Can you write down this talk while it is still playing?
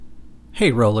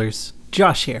Hey Rollers,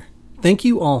 Josh here. Thank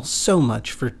you all so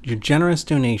much for your generous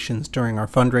donations during our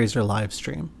fundraiser live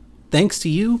stream. Thanks to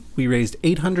you, we raised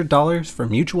 $800 for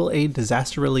mutual aid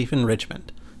disaster relief in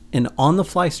Richmond. An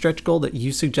on-the-fly stretch goal that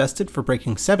you suggested for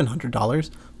breaking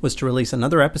 $700 was to release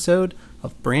another episode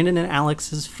of Brandon and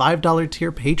Alex's $5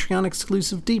 tier Patreon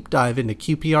exclusive deep dive into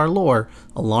QPR lore,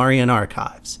 Alarian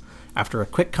archives. After a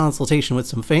quick consultation with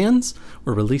some fans,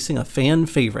 we're releasing a fan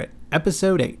favorite,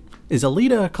 Episode 8. Is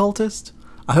Aelita a cultist?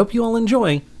 I hope you all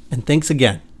enjoy, and thanks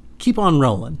again. Keep on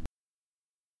rolling.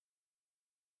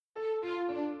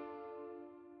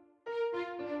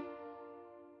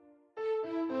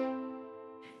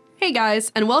 Hey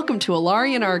guys, and welcome to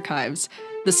Alarian Archives,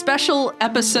 the special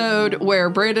episode where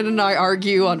Brandon and I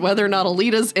argue on whether or not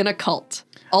Aelita's in a cult.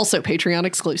 Also Patreon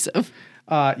exclusive.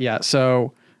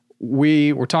 So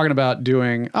we were talking about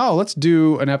let's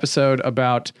do an episode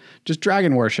about just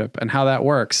dragon worship and how that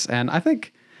works. And I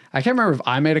can't remember if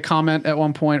I made a comment at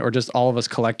one point or just all of us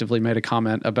collectively made a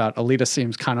comment about Aelita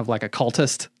seems kind of like a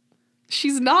cultist.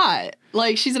 She's not.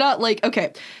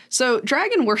 Okay. So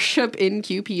dragon worship in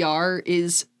QPR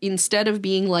is, instead of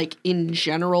being like in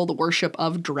general the worship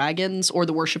of dragons or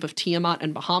the worship of Tiamat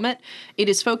and Bahamut, it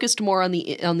is focused more on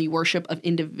the worship of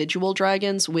individual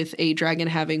dragons, with a dragon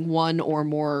having one or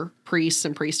more priests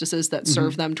and priestesses that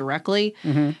serve them directly.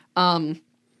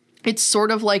 It's sort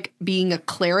of like being a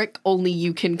cleric, only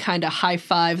you can kind of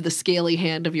high-five the scaly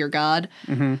hand of your god.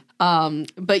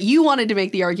 But you wanted to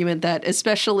make the argument that,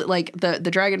 especially like the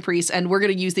dragon priest, and we're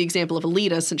going to use the example of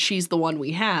Aelita since she's the one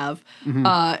we have,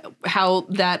 how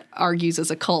that argues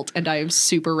as a cult, and I am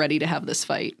super ready to have this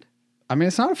fight. I mean,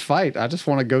 it's not a fight. I just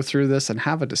want to go through this and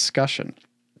have a discussion.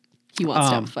 He wants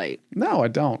to have a fight. No, I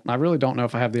don't. I really don't know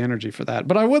if I have the energy for that.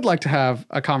 But I would like to have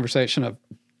a conversation of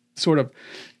sort of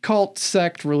cult,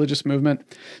 sect, religious movement.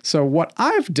 So what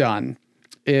I've done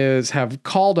is have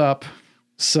called up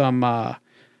some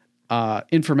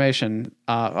information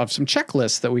of some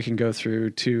checklists that we can go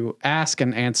through to ask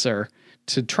and answer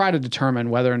to try to determine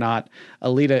whether or not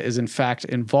Aelita is in fact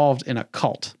involved in a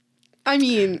cult. I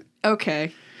mean,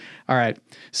 okay. All right.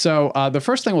 So the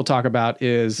first thing we'll talk about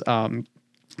is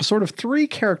sort of three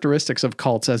characteristics of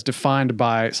cults as defined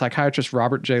by psychiatrist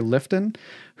Robert J. Lifton,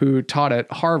 who taught at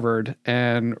Harvard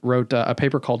and wrote a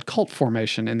paper called Cult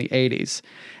Formation in the 80s.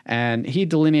 And he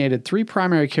delineated three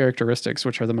primary characteristics,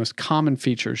 which are the most common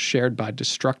features shared by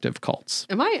destructive cults.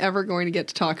 Am I ever going to get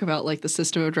to talk about like the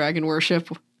system of dragon worship?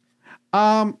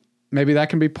 Maybe that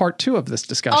can be part 2 of this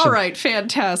discussion. All right,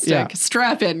 fantastic. Yeah.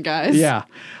 Strap in, guys. Yeah.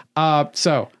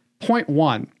 So point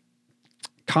 1,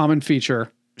 common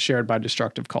feature shared by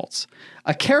destructive cults.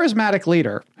 A charismatic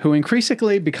leader who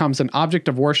increasingly becomes an object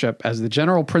of worship as the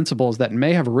general principles that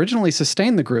may have originally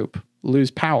sustained the group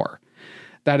lose power.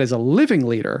 That is a living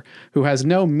leader who has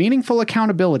no meaningful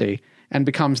accountability and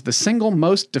becomes the single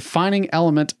most defining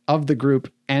element of the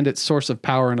group and its source of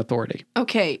power and authority.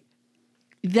 Okay.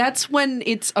 That's when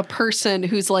it's a person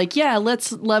who's like, yeah,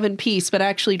 let's love and peace, but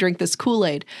actually drink this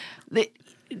Kool-Aid.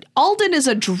 Alden is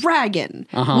a dragon,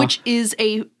 which is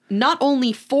a not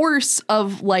only force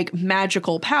of like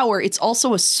magical power, it's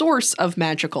also a source of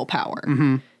magical power.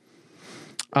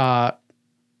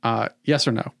 Yes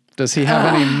or no? Does he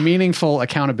have any meaningful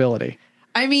accountability?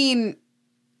 I mean,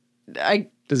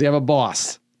 does he have a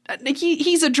boss?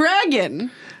 He's a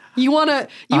dragon. You wanna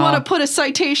put a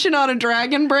citation on a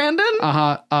dragon, Brandon?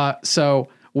 So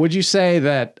would you say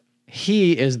that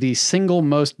he is the single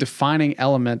most defining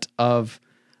element of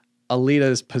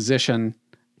Aelita's position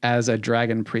as a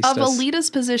dragon priestess? Of Aelita's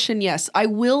position, yes. I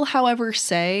will, however,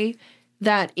 say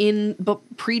that in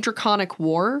pre-Draconic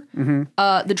War,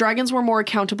 the dragons were more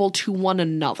accountable to one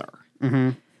another.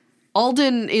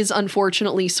 Alden is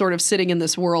unfortunately sort of sitting in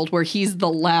this world where he's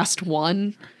the last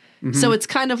one. So it's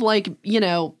kind of like,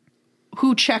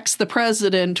 who checks the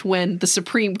president when the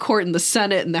Supreme Court and the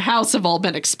Senate and the House have all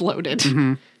been exploded?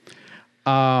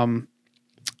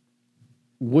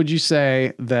 Would you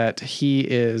say that he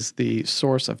is the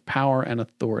source of power and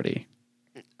authority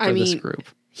for this group?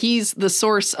 He's the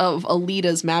source of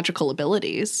Aelita's magical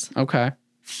abilities. Okay.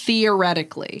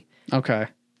 Theoretically. Okay.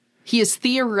 He is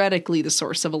theoretically the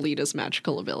source of Aelita's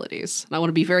magical abilities. And I want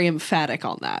to be very emphatic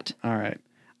on that. All right.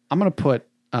 I'm going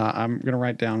to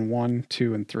write down 1,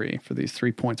 2, and 3 for these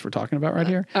 3 points we're talking about right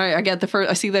here. All right, I get the first.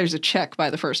 I see there's a check by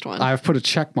the first one. I've put a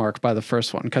check mark by the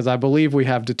first one because I believe we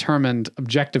have determined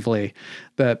objectively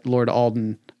that Lord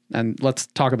Alden, and let's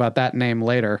talk about that name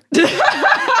later,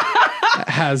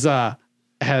 has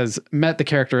met the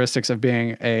characteristics of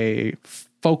being a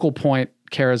focal point,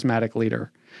 charismatic leader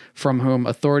from whom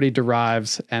authority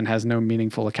derives and has no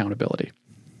meaningful accountability.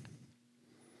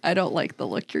 I don't like the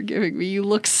look you're giving me. You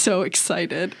look so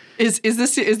excited. Is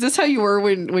this how you were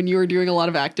when you were doing a lot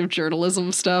of active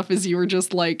journalism stuff? Is you were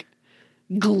just like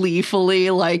gleefully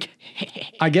like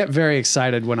I get very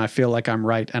excited when I feel like I'm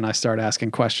right and I start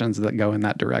asking questions that go in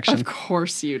that direction. Of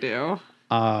course you do.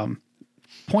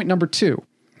 Point number 2.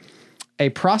 A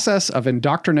process of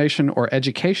indoctrination or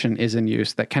education is in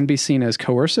use that can be seen as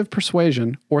coercive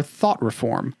persuasion or thought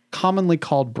reform, commonly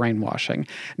called brainwashing.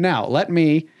 Now, let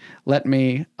me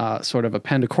sort of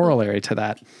append a corollary to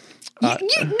that. No,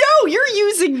 you're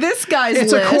using this guy's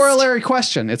It's list. a corollary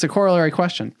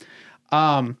question.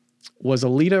 Was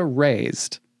Aelita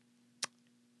raised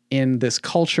in this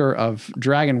culture of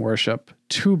dragon worship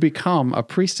to become a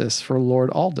priestess for Lord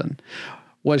Alden?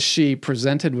 Was she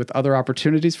presented with other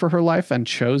opportunities for her life and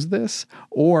chose this?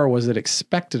 Or was it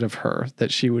expected of her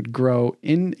that she would grow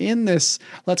in this,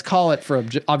 let's call it for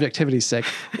objectivity's sake,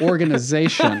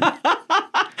 organization,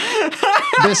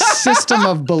 this system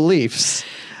of beliefs?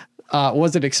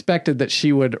 Was it expected that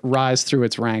she would rise through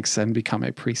its ranks and become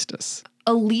a priestess?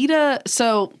 Aelita,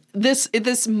 so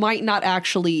this might not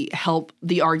actually help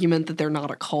the argument that they're not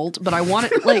a cult, but I want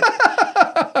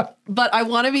to but I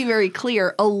want to be very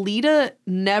clear. Aelita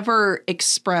never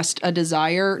expressed a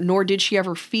desire, nor did she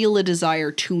ever feel a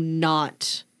desire to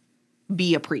not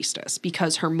be a priestess,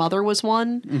 because her mother was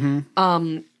one.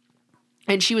 Mm-hmm.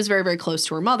 And she was very, very close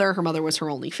to her mother. Her mother was her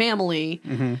only family.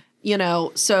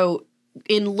 Mm-hmm. So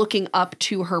in looking up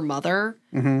to her mother,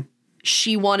 mm-hmm.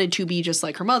 she wanted to be just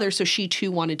like her mother, so she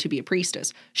too wanted to be a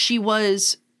priestess. She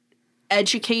was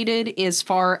educated as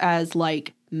far as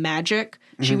like magic.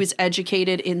 Mm-hmm. She was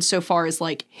educated insofar as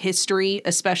like history,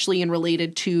 especially in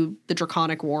related to the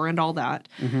Draconic War and all that.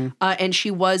 Mm-hmm. And she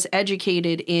was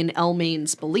educated in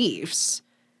Elmain's beliefs,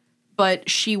 but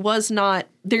she was not,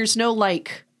 there's no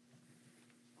like,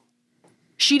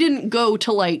 she didn't go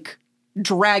to like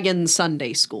Dragon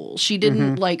Sunday school. She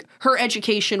didn't like, her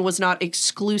education was not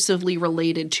exclusively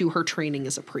related to her training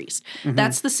as a priest. Mm-hmm.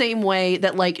 That's the same way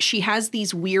that like she has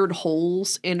these weird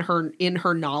holes in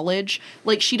her knowledge.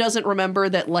 Like she doesn't remember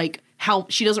that like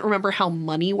she doesn't remember how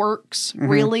money works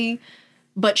really,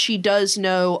 but she does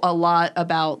know a lot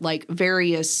about like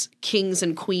various kings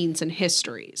and queens and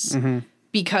histories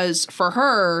because for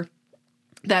her,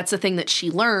 that's a thing that she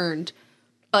learned.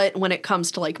 But when it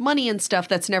comes to like money and stuff,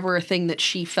 that's never a thing that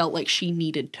she felt like she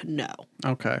needed to know.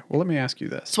 Okay. Well, let me ask you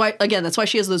this. So that's why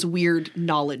she has those weird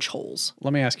knowledge holes.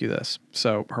 Let me ask you this.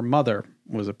 So her mother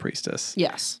was a priestess.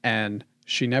 Yes. And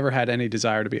she never had any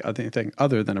desire to be anything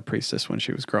other than a priestess when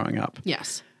she was growing up.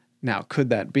 Yes. Now, could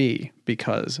that be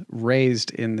because raised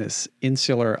in this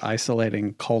insular,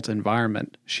 isolating cult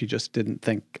environment, she just didn't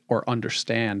think or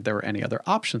understand there were any other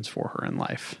options for her in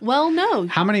life? Well, no.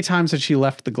 How many times had she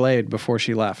left the glade before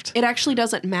she left? It actually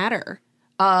doesn't matter.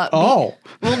 Well,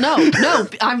 no,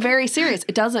 I'm very serious.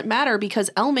 It doesn't matter because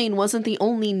Elmain wasn't the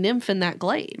only nymph in that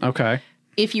glade. Okay.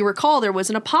 If you recall, there was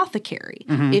an apothecary.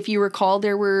 Mm-hmm. If you recall,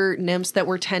 there were nymphs that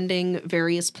were tending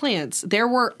various plants. There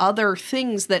were other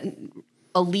things that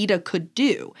Aelita could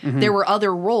do. Mm-hmm. There were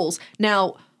other roles.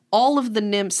 Now, all of the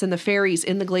nymphs and the fairies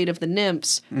in the Glade of the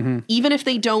Nymphs, even if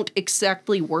they don't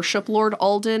exactly worship Lord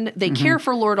Alden, they care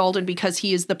for Lord Alden because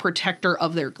he is the protector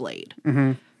of their glade.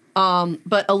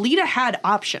 But Aelita had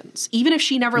options. Even if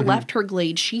she never left her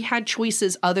glade, she had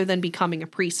choices other than becoming a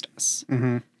priestess.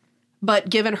 But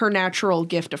given her natural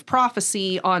gift of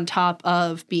prophecy on top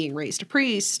of being raised a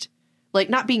priest, like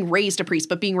not being raised a priest,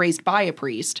 but being raised by a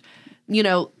priest,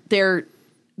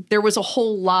 there was a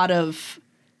whole lot of,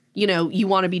 you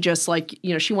want to be just like,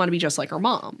 she wanted to be just like her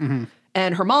mom.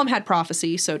 And her mom had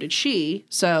prophecy, so did she.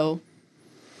 So,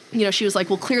 she was like,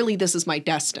 well, clearly this is my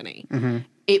destiny.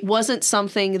 It wasn't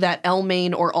something that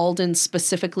Elmain or Alden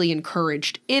specifically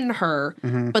encouraged in her,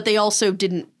 but they also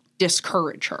didn't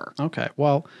discourage her. Okay.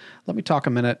 Well, let me talk a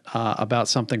minute about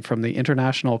something from the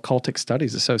International Cultic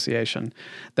Studies Association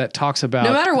that talks about...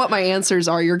 No matter what my answers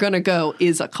are, you're going to go,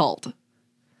 is a cult.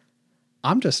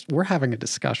 We're having a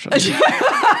discussion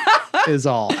is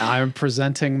all. I'm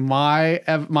presenting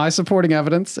my supporting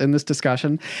evidence in this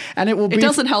discussion, and it will be... It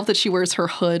doesn't help that she wears her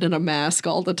hood and a mask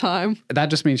all the time.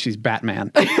 That just means she's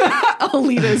Batman.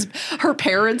 Her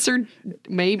parents are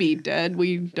maybe dead.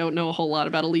 We don't know a whole lot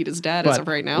about Alita's dad as of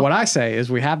right now. What I say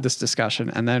is we have this discussion,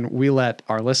 and then we let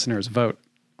our listeners vote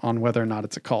on whether or not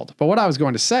it's a cult. But what I was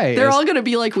going to say They're all going to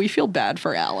be like, we feel bad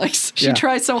for Alex. She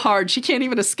tries so hard. She can't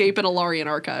even escape in Alarian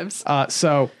archives.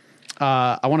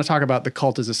 I want to talk about the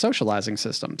cult as a socializing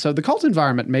system. So the cult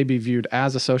environment may be viewed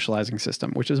as a socializing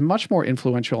system, which is much more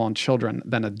influential on children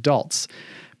than adults,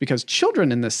 because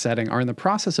children in this setting are in the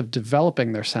process of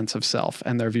developing their sense of self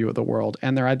and their view of the world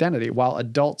and their identity, while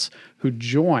adults who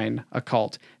join a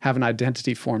cult have an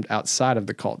identity formed outside of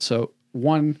the cult. So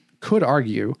one could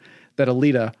argue that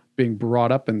Aelita, being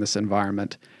brought up in this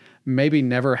environment, maybe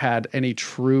never had any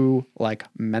true like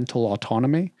mental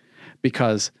autonomy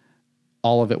because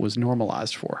all of it was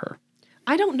normalized for her.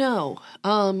 I don't know.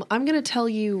 I'm going to tell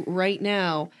you right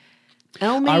now.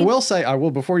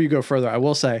 Before you go further, I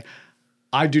will say,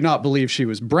 I do not believe she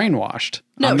was brainwashed.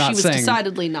 No, she was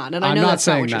decidedly not. And I know that's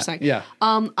not what you're saying. Yeah.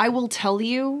 I will tell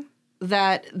you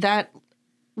that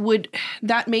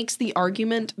makes the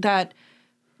argument that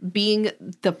being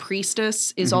the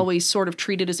priestess is always sort of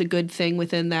treated as a good thing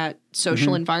within that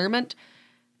social environment.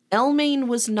 Elmaine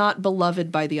was not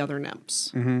beloved by the other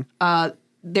nymphs.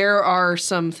 There are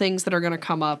some things that are going to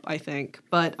come up, I think,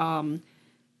 but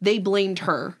they blamed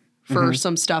her for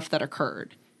some stuff that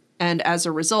occurred. And as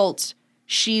a result,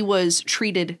 she was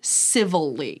treated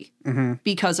civilly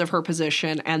because of her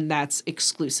position, and that's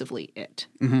exclusively it.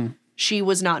 She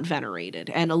was not venerated,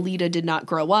 and Aelita did not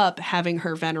grow up having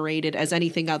her venerated as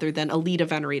anything other than Aelita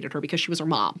venerated her because she was her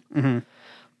mom.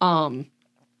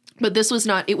 But this was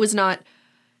not,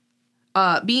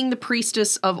 being the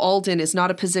priestess of Alden is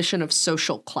not a position of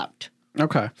social clout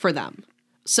for them.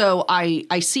 So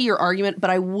I see your argument, but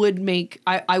I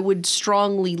would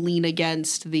strongly lean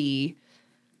against the,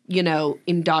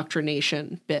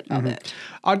 indoctrination bit of it.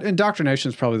 Indoctrination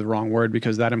is probably the wrong word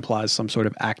because that implies some sort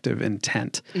of active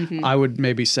intent. I would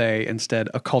maybe say instead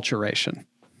acculturation.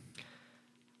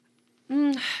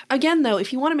 Again, though,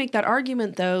 if you want to make that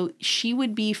argument, though, she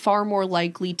would be far more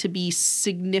likely to be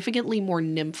significantly more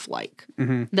nymph-like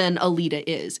than Aelita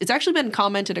is. It's actually been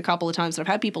commented a couple of times, and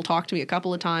I've had people talk to me a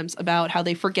couple of times about how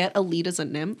they forget Aelita's a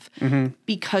nymph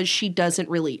because she doesn't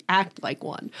really act like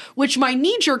one. Which my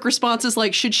knee-jerk response is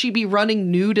like, should she be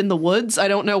running nude in the woods? I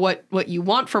don't know what you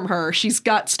want from her. She's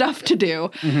got stuff to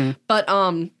do. But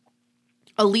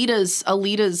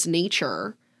Aelita's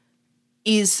nature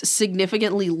is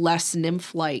significantly less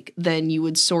nymph-like than you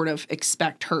would sort of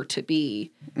expect her to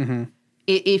be.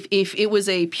 If it was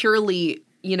a purely,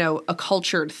 a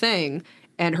cultured thing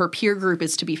and her peer group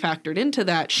is to be factored into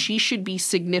that, she should be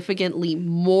significantly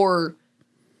more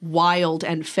wild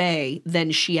and fey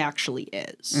than she actually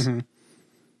is.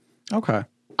 Okay.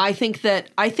 I think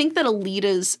that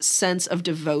Aelita's sense of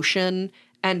devotion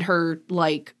and her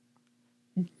like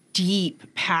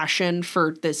deep passion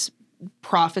for this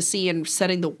prophecy and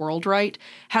setting the world right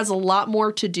has a lot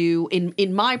more to do,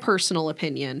 in my personal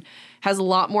opinion, has a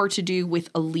lot more to do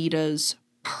with Aelita's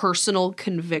personal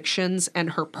convictions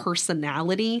and her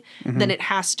personality than it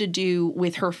has to do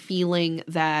with her feeling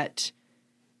that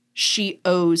she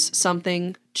owes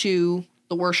something to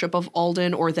the worship of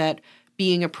Alden, or that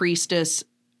being a priestess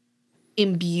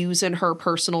imbues in her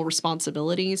personal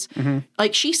responsibilities.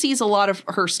 Like, she sees a lot of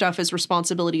her stuff as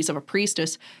responsibilities of a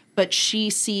priestess, but she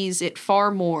sees it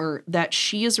far more that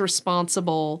she is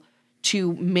responsible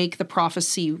to make the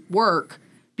prophecy work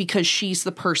because she's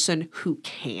the person who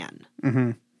can.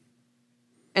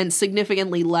 And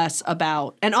significantly less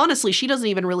about, and honestly, she doesn't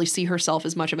even really see herself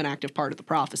as much of an active part of the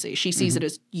prophecy. She sees it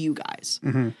as you guys.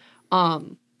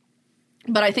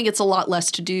 But I think it's a lot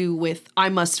less to do with, I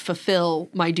must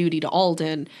fulfill my duty to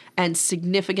Alden, and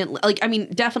significantly,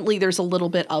 definitely there's a little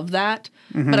bit of that,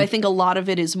 but I think a lot of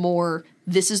it is more,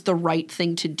 this is the right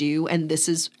thing to do, and this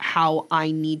is how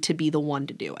I need to be the one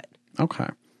to do it. Okay.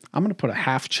 I'm going to put a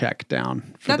half check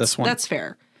down for this one. That's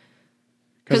fair.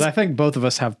 Because I think both of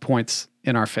us have points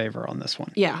in our favor on this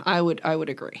one. Yeah, I would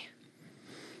agree.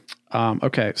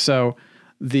 Okay, so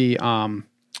the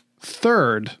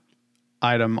third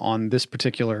item on this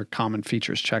particular common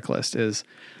features checklist is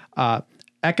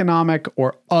economic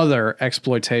or other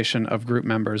exploitation of group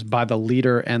members by the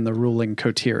leader and the ruling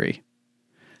coterie.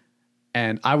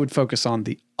 And I would focus on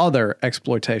the other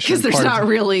exploitation. Because there's not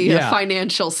really a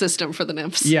financial system for the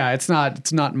nymphs. Yeah, it's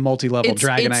not multi-level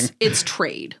dragoning. It's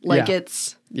trade.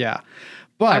 Yeah.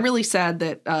 But I'm really sad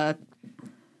that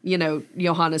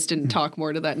Johannes didn't talk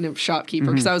more to that nymph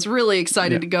shopkeeper, because I was really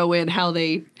excited to go in how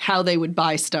they would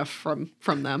buy stuff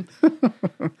from them.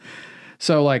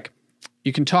 So like,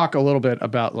 you can talk a little bit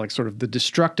about like sort of the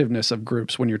destructiveness of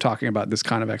groups when you're talking about this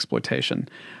kind of exploitation.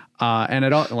 And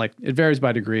it varies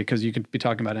by degree, because you could be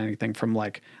talking about anything from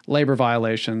like labor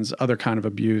violations, other kind of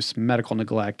abuse, medical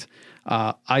neglect,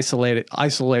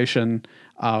 isolation,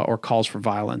 or calls for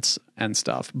violence and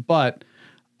stuff. But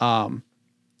I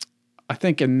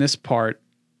think in this part,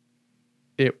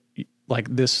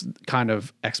 this kind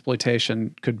of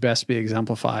exploitation could best be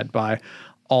exemplified by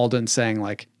Alden saying,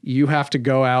 like, you have to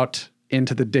go out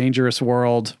into the dangerous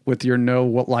world with your no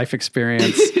life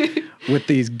experience with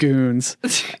these goons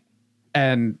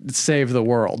and save the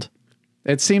world.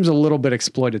 It seems a little bit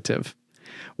exploitative,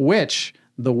 which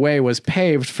the way was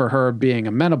paved for her being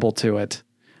amenable to it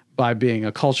by being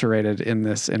acculturated in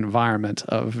this environment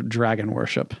of dragon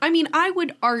worship. I mean, I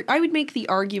would make the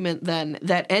argument then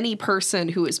that any person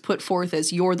who is put forth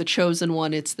as you're the chosen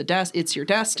one, it's your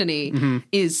destiny,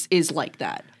 is like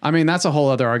that. I mean, that's a whole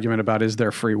other argument about is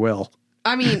there free will.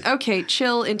 I mean, okay,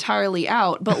 chill entirely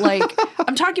out, but like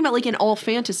I'm talking about like in all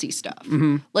fantasy stuff.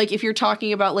 Like if you're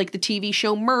talking about like the TV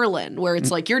show Merlin, where it's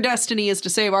like your destiny is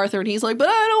to save Arthur, and he's like, but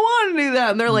I don't want to do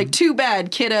that. And they're like, too bad,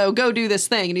 kiddo, go do this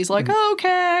thing. And he's like,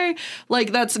 okay.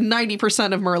 Like that's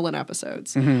 90% of Merlin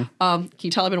episodes. Can you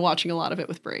tell I've been watching a lot of it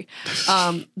with Brie?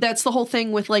 That's the whole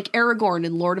thing with like Aragorn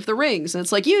in Lord of the Rings. And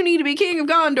it's like, you need to be king of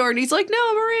Gondor. And he's like, no,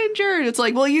 I'm a ranger. And it's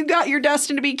like, well, you got your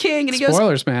destined to be king. And he goes,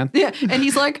 spoilers, man. Yeah. And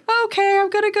he's like, okay, I'm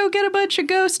going to go get a bunch of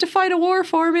ghosts to fight a war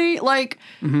for me. Like,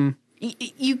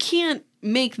 you can't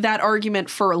make that argument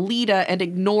for Aelita and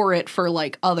ignore it for,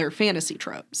 like, other fantasy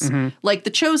tropes. Like, the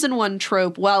chosen one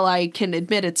trope, while I can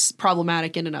admit it's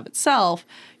problematic in and of itself,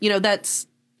 you know, that's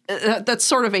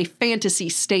sort of a fantasy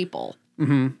staple.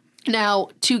 Now,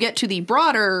 to get to the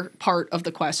broader part of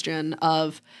the question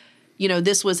of, you know,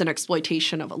 this was an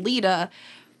exploitation of Aelita,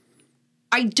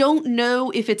 I don't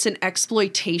know if it's an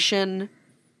exploitation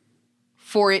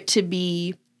for it to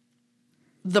be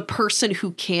the person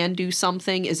who can do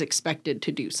something is expected to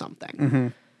do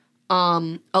something.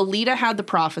 Aelita had the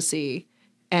prophecy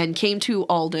and came to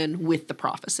Alden with the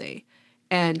prophecy.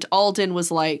 And Alden was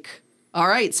like, all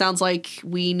right, sounds like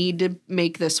we need to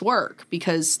make this work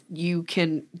because you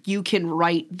can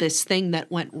right this thing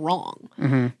that went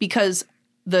wrong. Because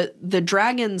the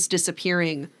dragons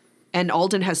disappearing, and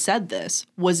Alden has said this,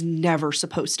 was never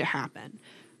supposed to happen.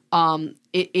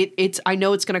 It's I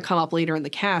know it's going to come up later in the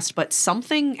cast, but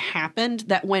something happened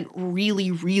that went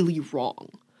really, really wrong.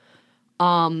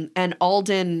 And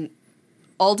Alden's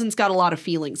got a lot of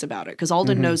feelings about it because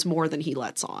Alden knows more than he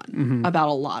lets on about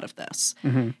a lot of this.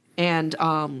 And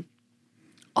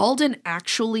Alden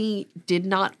actually did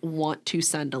not want to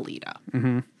send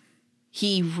Aelita.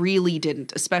 He really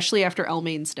didn't, especially after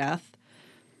Elmain's death.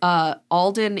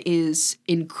 Alden is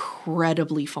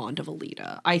incredibly fond of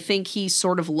Aelita. I think he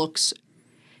sort of looks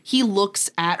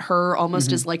at her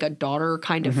almost as like a daughter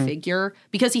kind of figure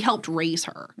because he helped raise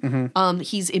her.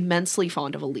 He's immensely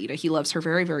fond of Aelita. He loves her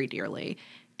very, very dearly.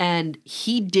 And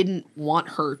he didn't want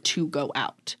her to go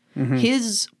out.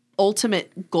 His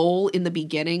ultimate goal in the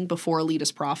beginning, before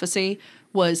Aelita's prophecy,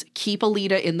 was keep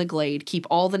Aelita in the glade, keep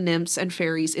all the nymphs and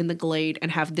fairies in the glade,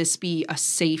 and have this be a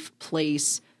safe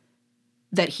place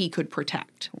that he could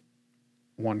protect.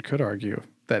 One could argue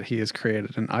that he has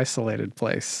created an isolated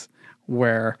place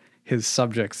where his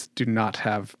subjects do not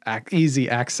have easy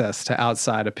access to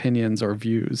outside opinions or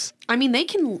views. I mean,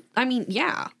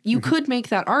 yeah, you could make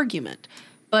that argument,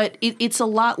 but it's a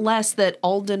lot less that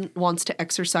Alden wants to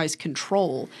exercise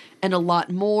control and a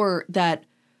lot more that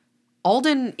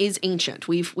Alden is ancient.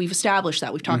 We've established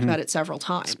that. We've talked about it several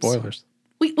times. Spoilers.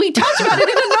 We talked about it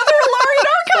in another Alarian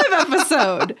Archive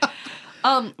episode.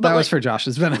 That was for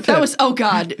Josh's benefit. That was, oh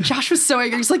God, Josh was so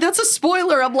angry. He's like, that's a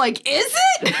spoiler. I'm like, is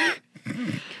it?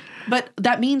 But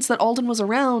that means that Alden was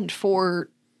around for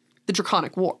the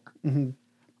Draconic War.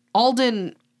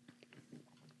 Alden,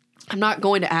 I'm not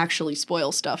going to actually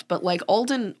spoil stuff, but like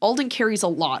Alden carries a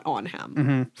lot on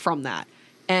him from that.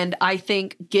 And I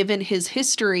think given his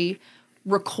history,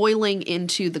 recoiling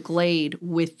into the glade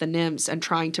with the nymphs and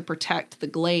trying to protect the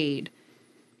glade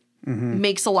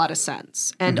makes a lot of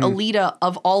sense. And Aelita,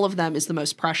 of all of them, is the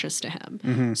most precious to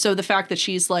him. So the fact that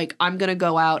she's like, I'm going to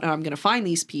go out and I'm going to find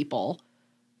these people,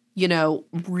 you know,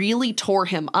 really tore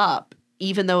him up,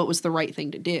 even though it was the right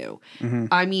thing to do.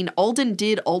 I mean, Alden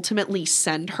did ultimately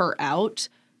send her out,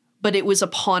 but it was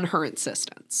upon her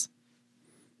insistence.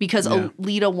 Because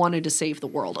Aelita wanted to save the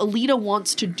world. Aelita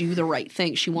wants to do the right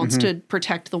thing. She wants to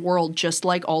protect the world just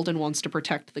like Alden wants to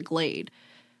protect the glade.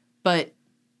 But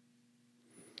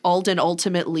Alden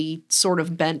ultimately sort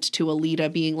of bent to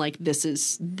Aelita being like, this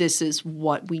is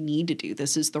what we need to do.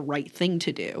 This is the right thing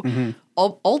to do.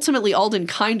 Ultimately, Alden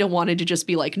kind of wanted to just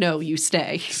be like, no, you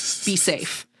stay. Be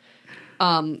safe.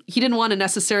 He didn't want to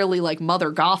necessarily like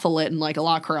Mother Gothel it and like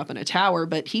lock her up in a tower,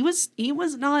 but he was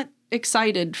not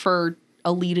excited for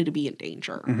Aelita to be in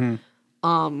danger.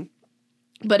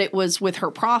 But it was with her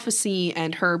prophecy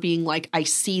and her being like, I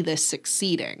see this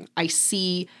succeeding. I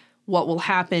see what will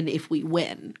happen if we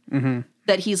win.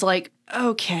 that he's like,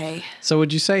 okay. So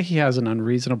would you say he has an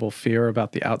unreasonable fear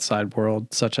about the outside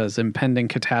world, such as impending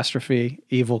catastrophe,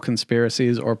 evil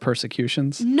conspiracies, or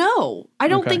persecutions? No, I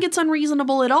don't Okay. think it's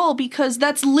unreasonable at all, because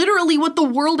that's literally what the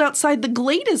world outside the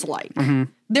Glade is like.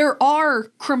 There are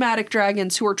chromatic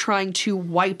dragons who are trying to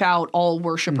wipe out all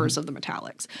worshippers of the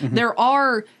metallics. There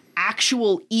are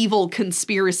actual evil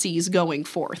conspiracies going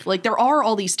forth. Like, there are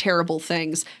all these terrible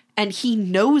things, and he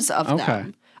knows of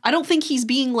them. I don't think he's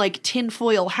being like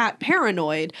tinfoil hat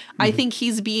paranoid. I think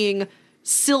he's being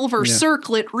silver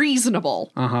circlet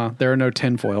reasonable. There are no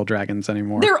tinfoil dragons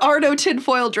anymore. There are no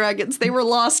tinfoil dragons. They were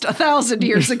lost 1,000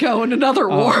 years ago in another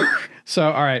war.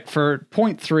 So, all right, for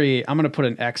point 3, I'm going to put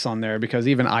an X on there because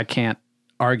even I can't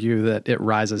argue that it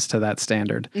rises to that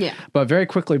standard. Yeah. But very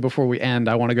quickly before we end,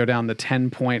 I want to go down the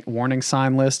 10-point warning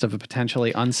sign list of a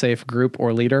potentially unsafe group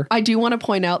or leader. I do want to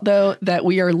point out, though, that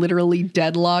we are literally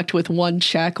deadlocked with 1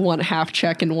 check, 1 half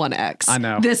check, and 1 X. I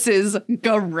know. This is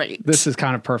great. This is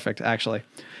kind of perfect, actually.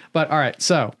 But all right,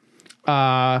 so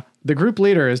the group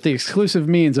leader is the exclusive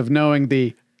means of knowing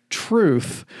the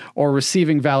truth or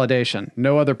receiving validation.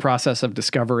 No other process of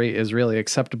discovery is really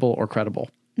acceptable or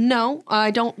credible. No,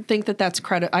 I don't think that that's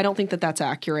I don't think that that's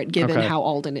accurate, given how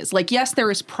Alden is. Like, yes,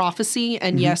 there is prophecy,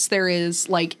 and yes, there is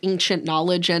like ancient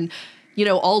knowledge, and you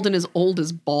know, Alden is old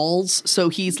as balls, so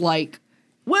he's like,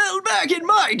 well, back in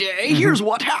my day, here's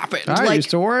what happened. I used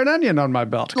to wear an onion on my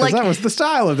belt because that was the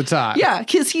style of the time. Yeah,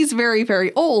 because he's very,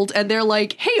 very old, and they're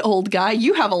like, hey, old guy,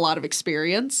 you have a lot of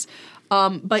experience,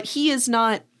 but he is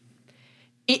not.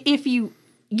 If you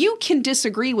can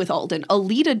disagree with Alden,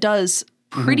 Aelita does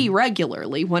pretty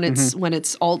regularly when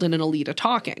it's Alden and Aelita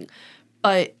talking,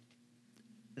 but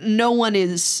no one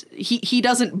is, he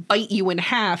doesn't bite you in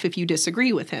half if you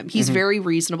disagree with him. He's very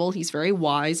reasonable, he's very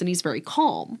wise, and he's very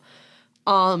calm.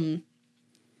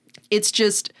 It's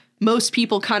just most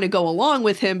people kind of go along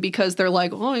with him because they're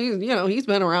like, oh, he's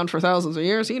been around for thousands of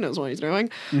years, he knows what he's doing.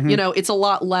 You know, it's a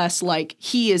lot less like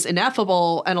he is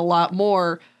ineffable, and a lot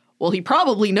more, well, he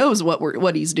probably knows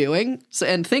what he's doing,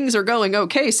 and things are going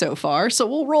okay so far, so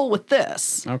we'll roll with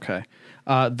this. Okay.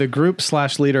 The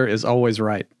group/leader is always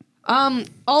right.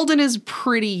 Alden is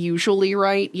pretty usually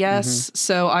right, yes.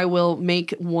 So I will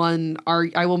make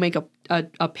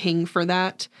a ping for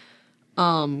that.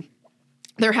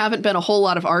 There haven't been a whole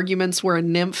lot of arguments where a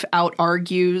nymph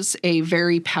out-argues a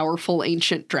very powerful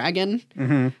ancient dragon,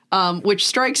 which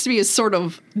strikes me as sort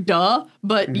of duh,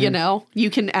 but, you know,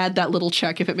 you can add that little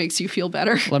check if it makes you feel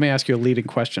better. Let me ask you a leading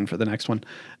question for the next one.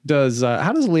 How does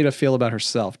Aelita feel about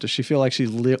herself? Does she feel like she's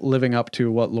living up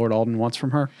to what Lord Alden wants from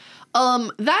her?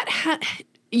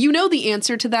 You know the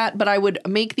answer to that, but I would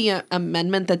make the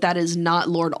amendment that is not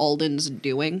Lord Alden's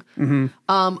doing.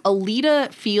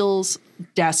 Aelita feels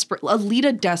desperate.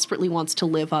 Aelita desperately wants to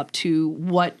live up to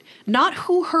not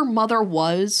who her mother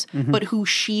was, but who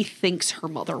she thinks her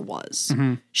mother was.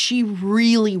 She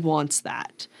really wants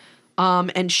that.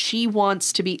 And she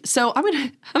wants to be, so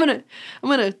I'm gonna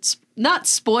not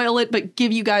spoil it, but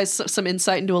give you guys some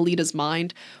insight into Alita's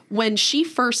mind. When she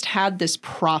first had this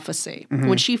prophecy,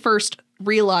 when she first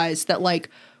realized that, like,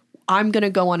 I'm going to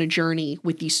go on a journey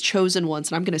with these chosen ones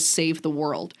and I'm going to save the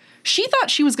world, she thought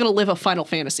she was going to live a Final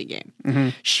Fantasy game.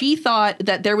 She thought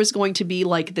that there was going to be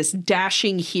like this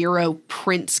dashing hero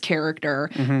prince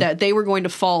character that they were going to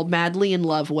fall madly in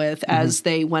love with as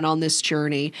they went on this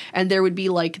journey. And there would be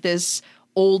like this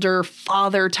older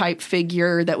father type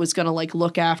figure that was going to like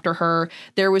look after her.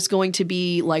 There was going to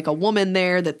be like a woman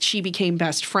there that she became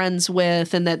best friends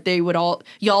with, and that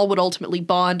y'all would ultimately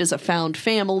bond as a found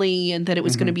family, and that it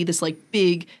was going to be this like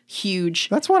big, huge.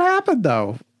 That's what happened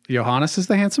though. Johannes is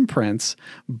the handsome prince,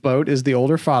 Boat is the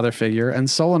older father figure, and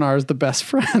Solinar is the best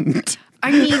friend.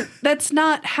 I mean, that's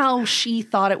not how she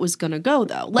thought it was going to go,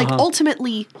 though. Like,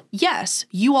 ultimately, yes,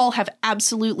 you all have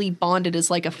absolutely bonded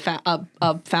as, like, a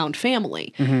found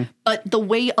family. But the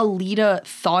way Aelita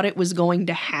thought it was going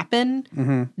to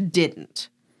happen didn't.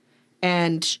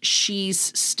 And she's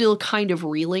still kind of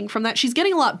reeling from that. She's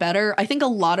getting a lot better. I think a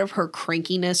lot of her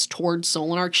crankiness towards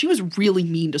Solinar, she was really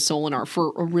mean to Solinar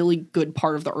for a really good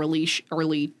part of the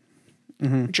early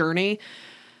journey.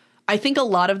 I think a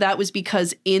lot of that was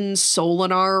because in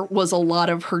Solinar was a lot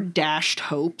of her dashed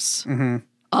hopes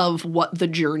of what the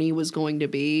journey was going to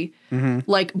be.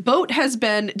 Like, Boat has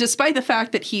been, despite the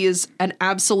fact that he is an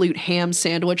absolute ham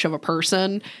sandwich of a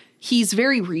person, he's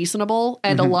very reasonable,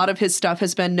 and a lot of his stuff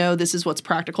has been, no, this is what's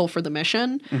practical for the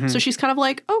mission. So she's kind of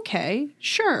like, okay,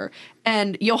 sure.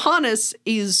 And Johannes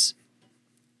is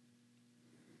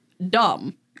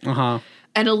dumb.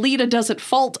 And Aelita doesn't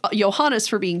fault Johannes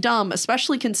for being dumb,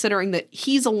 especially considering that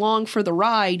he's along for the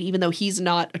ride, even though he's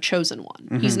not a chosen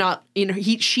one. He's not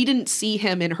she didn't see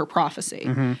him in her prophecy.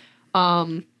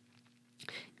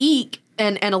 Eek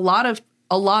and a lot of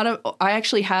I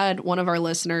actually had one of our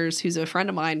listeners who's a friend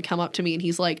of mine come up to me and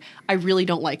he's like, I really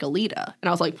don't like Aelita. And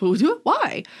I was like,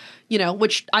 why? You know,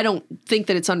 which I don't think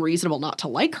that it's unreasonable not to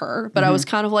like her, but I was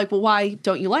kind of like, well, why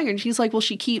don't you like her? And she's like, well,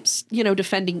 she keeps, you know,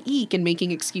 defending Eek and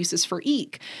making excuses for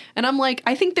Eek. And I'm like,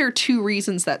 I think there are two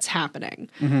reasons that's happening.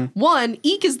 One,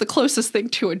 Eek is the closest thing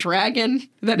to a dragon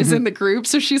that is in the group.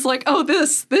 So she's like, oh,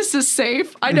 this is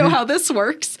safe. I know how this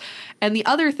works. And the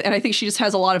other, and I think she just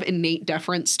has a lot of innate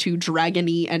deference to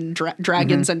dragony and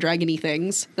dragons and dragony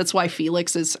things. That's why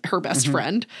Felix is her best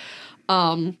friend.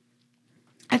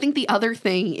 I think the other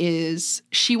thing is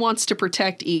she wants to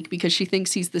protect Eek because she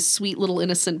thinks he's this sweet little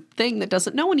innocent thing that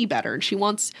doesn't know any better. And she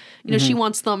wants, you know, she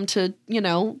wants them to, you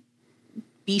know,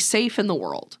 be safe in the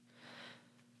world.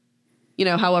 You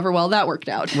know, however well that worked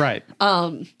out. Right.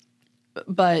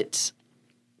 But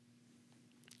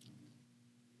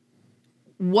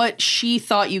what she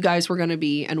thought you guys were going to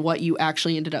be and what you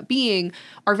actually ended up being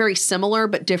are very similar,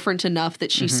 but different enough that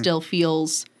she still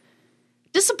feels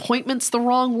disappointment's the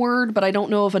wrong word, but I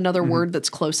don't know of another word that's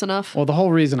close enough. Well, the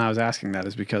whole reason I was asking that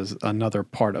is because another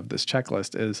part of this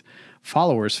checklist is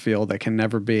followers feel they can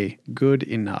never be good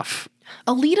enough.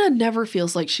 Aelita never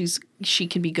feels like she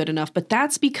can be good enough, but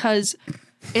that's because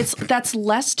that's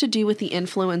less to do with the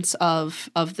influence of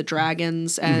the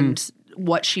dragons and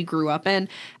what she grew up in,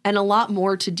 and a lot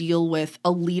more to deal with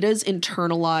Alita's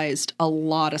internalized a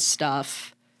lot of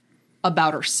stuff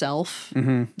about herself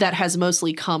that has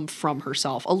mostly come from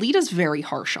herself. Alita's very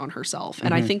harsh on herself,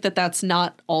 and I think that that's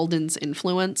not Alden's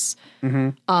influence.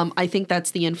 I think that's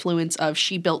the influence of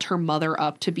she built her mother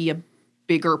up to be a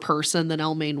bigger person than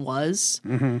Elmaine was,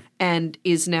 and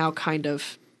is now kind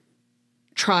of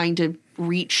trying to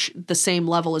reach the same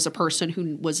level as a person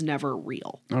who was never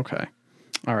real. Okay.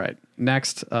 All right.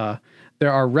 Next,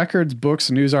 there are records, books,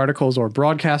 news articles, or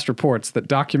broadcast reports that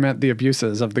document the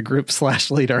abuses of the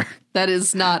group/leader. That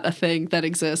is not a thing that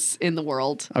exists in the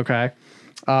world. Okay.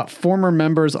 Former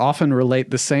members often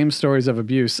relate the same stories of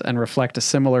abuse and reflect a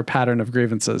similar pattern of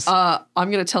grievances. I'm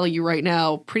going to tell you right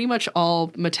now, pretty much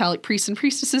all metallic priests and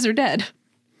priestesses are dead.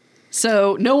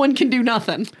 So no one can do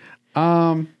nothing.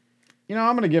 You know,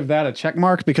 I'm going to give that a check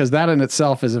mark because that in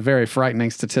itself is a very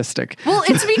frightening statistic. Well,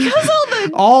 it's because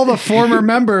all the former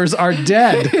members are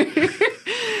dead.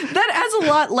 That has a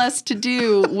lot less to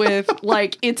do with,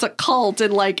 like, it's a cult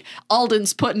and, like,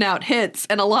 Alden's putting out hits,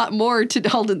 and a lot more to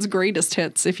Alden's greatest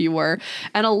hits, if you were,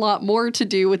 and a lot more to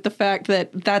do with the fact that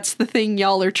that's the thing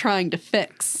y'all are trying to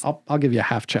fix. I'll give you a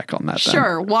half check on that then.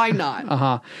 Sure, why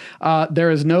not?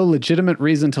 There is no legitimate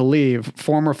reason to leave.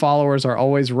 Former followers are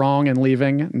always wrong in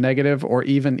leaving, negative, or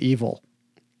even evil.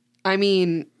 I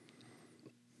mean,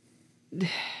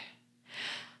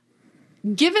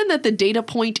 given that the data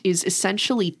point is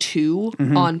essentially 2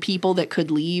 on people that could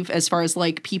leave, as far as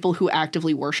like people who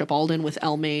actively worship Alden with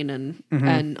Elmaine and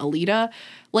Aelita,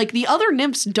 like the other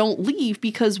nymphs don't leave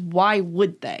because why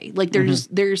would they? Like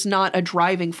there's not a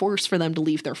driving force for them to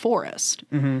leave their forest.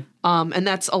 And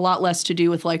that's a lot less to do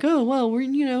with like, oh, well, we're,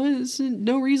 you know, there's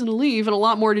no reason to leave, and a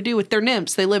lot more to do with their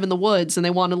nymphs. They live in the woods and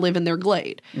they want to live in their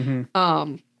glade.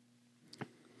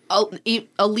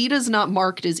 Aelita's not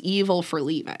marked as evil for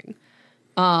leaving.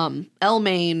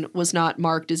 Elmaine was not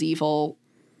marked as evil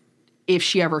if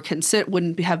she ever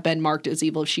wouldn't have been marked as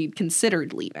evil if she'd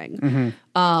considered leaving.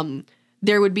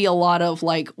 There would be a lot of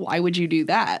like, why would you do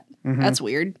that? That's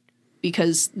weird,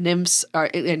 because nymphs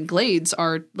and glades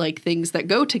are like things that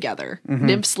go together.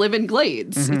 Nymphs live in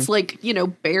glades. It's like, you know,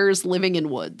 bears living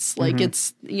in woods. Like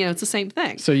it's, you know, it's the same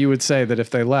thing. So you would say that if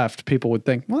they left, people would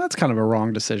think, well, that's kind of a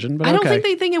wrong decision, but I don't think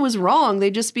they think it was wrong.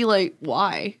 They'd just be like,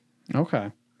 why? Okay.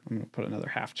 I'm going to put another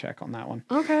half check on that one.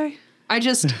 Okay. I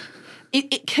just,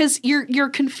 because you're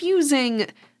confusing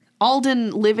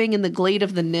Alden living in the glade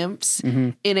of the nymphs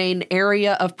in an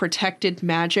area of protected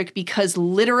magic, because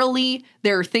literally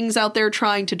there are things out there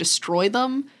trying to destroy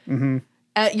them.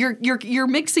 You're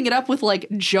mixing it up with like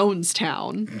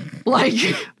Jonestown. Like,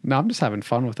 no, I'm just having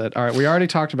fun with it. All right, we already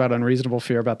talked about unreasonable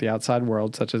fear about the outside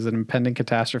world, such as an impending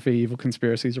catastrophe, evil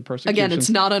conspiracies, or persecution. Again, it's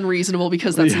not unreasonable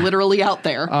because that's literally out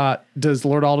there. Does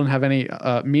Lord Alden have any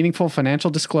meaningful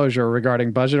financial disclosure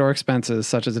regarding budget or expenses,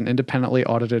 such as an independently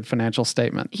audited financial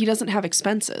statement? He doesn't have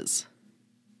expenses.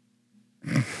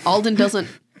 Alden doesn't.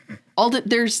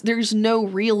 There's no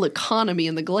real economy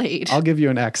in the glade. I'll give you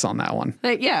an X on that one.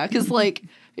 Yeah, because like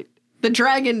the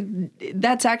dragon,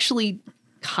 that's actually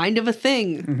kind of a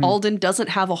thing. Alden doesn't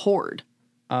have a hoard.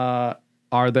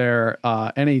 Are there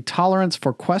any tolerance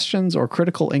for questions or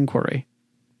critical inquiry?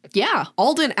 Yeah,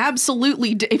 Alden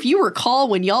absolutely. If you recall,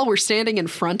 when y'all were standing in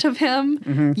front of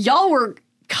him, y'all were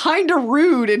kind of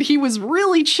rude, and he was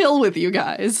really chill with you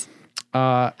guys.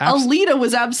 Aelita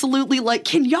was absolutely like,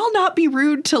 can y'all not be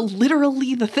rude to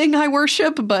literally the thing I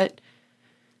worship? But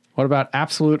what about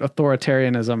absolute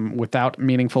authoritarianism without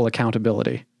meaningful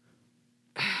accountability?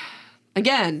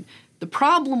 Again, the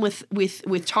problem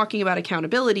with talking about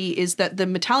accountability is that the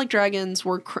metallic dragons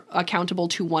were accountable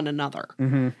to one another.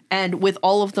 And with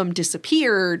all of them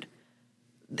disappeared,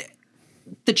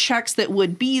 the checks that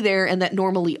would be there and that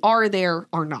normally are there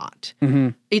are not.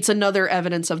 It's another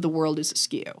evidence of the world is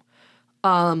askew.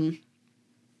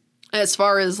 As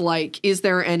far as like, is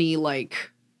there any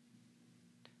like,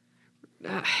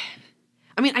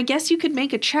 I mean, I guess you could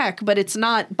make a check, but it's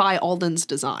not by Alden's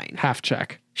design. Half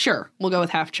check. Sure, we'll go with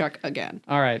half check again.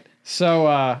 All right.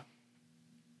 So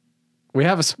we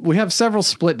have several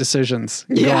split decisions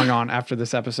going on after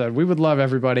this episode. We would love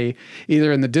everybody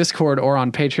either in the Discord or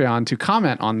on Patreon to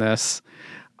comment on this.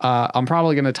 I'm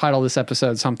probably going to title this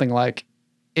episode something like,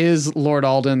 "Is Lord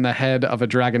Alden the head of a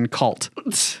dragon cult?"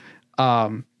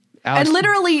 And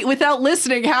literally, without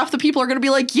listening, half the people are going to be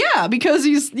like, yeah, because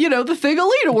he's, the thing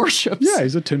Aelita worships. Yeah,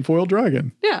 he's a tinfoil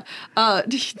dragon. Yeah.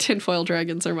 Tinfoil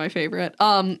dragons are my favorite.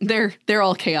 They're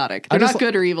all chaotic. They're not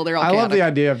good or evil. They're all chaotic. I love the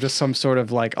idea of just some sort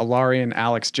of like Alarian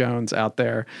Alex Jones out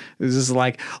there. This is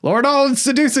like, Lord Alden's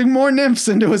seducing more nymphs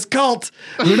into his cult.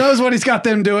 Who knows what he's got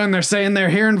them doing? They're saying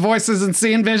they're hearing voices and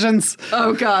seeing visions.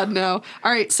 Oh, God, no.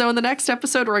 All right. So in the next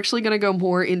episode, we're actually going to go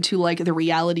more into like the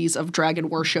realities of dragon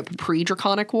worship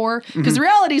pre-Draconic War. Because the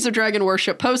realities of dragon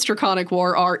worship post-Draconic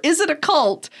War are, is it a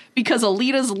cult? Because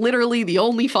Alita's literally the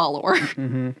only follower.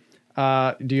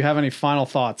 Do you have any final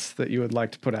thoughts that you would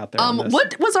like to put out there on this?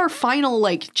 What was our final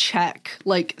check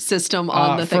system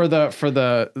on the thing? For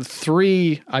the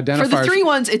three identifiers. For the three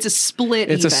ones, it's a split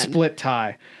It's even. a split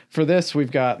tie. For this,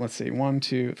 we've got, let's see, 1,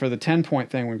 2, for the 10-point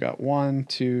thing, we've got 1,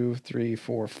 2, 3,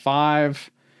 4,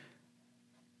 5.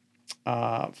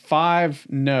 5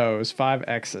 no's, 5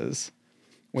 X's.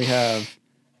 We have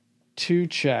 2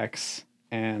 checks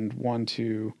and 1,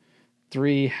 2,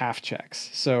 3 half checks.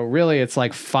 So really it's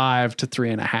like 5 to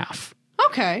 3.5.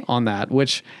 Okay. On that,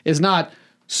 which is not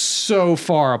so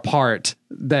far apart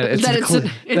that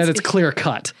it's clear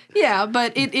cut. Yeah,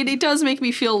 but it does make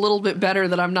me feel a little bit better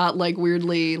that I'm not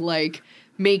weirdly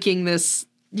making this,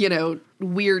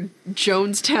 weird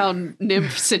Jonestown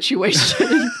nymph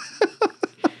situation.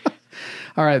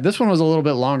 All right, this one was a little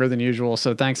bit longer than usual,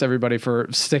 so thanks everybody for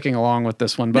sticking along with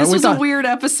this one. But this was a weird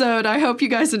episode. I hope you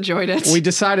guys enjoyed it. We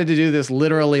decided to do this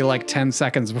literally 10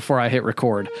 seconds before I hit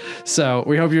record. So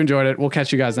we hope you enjoyed it. We'll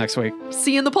catch you guys next week.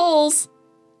 See you in the polls.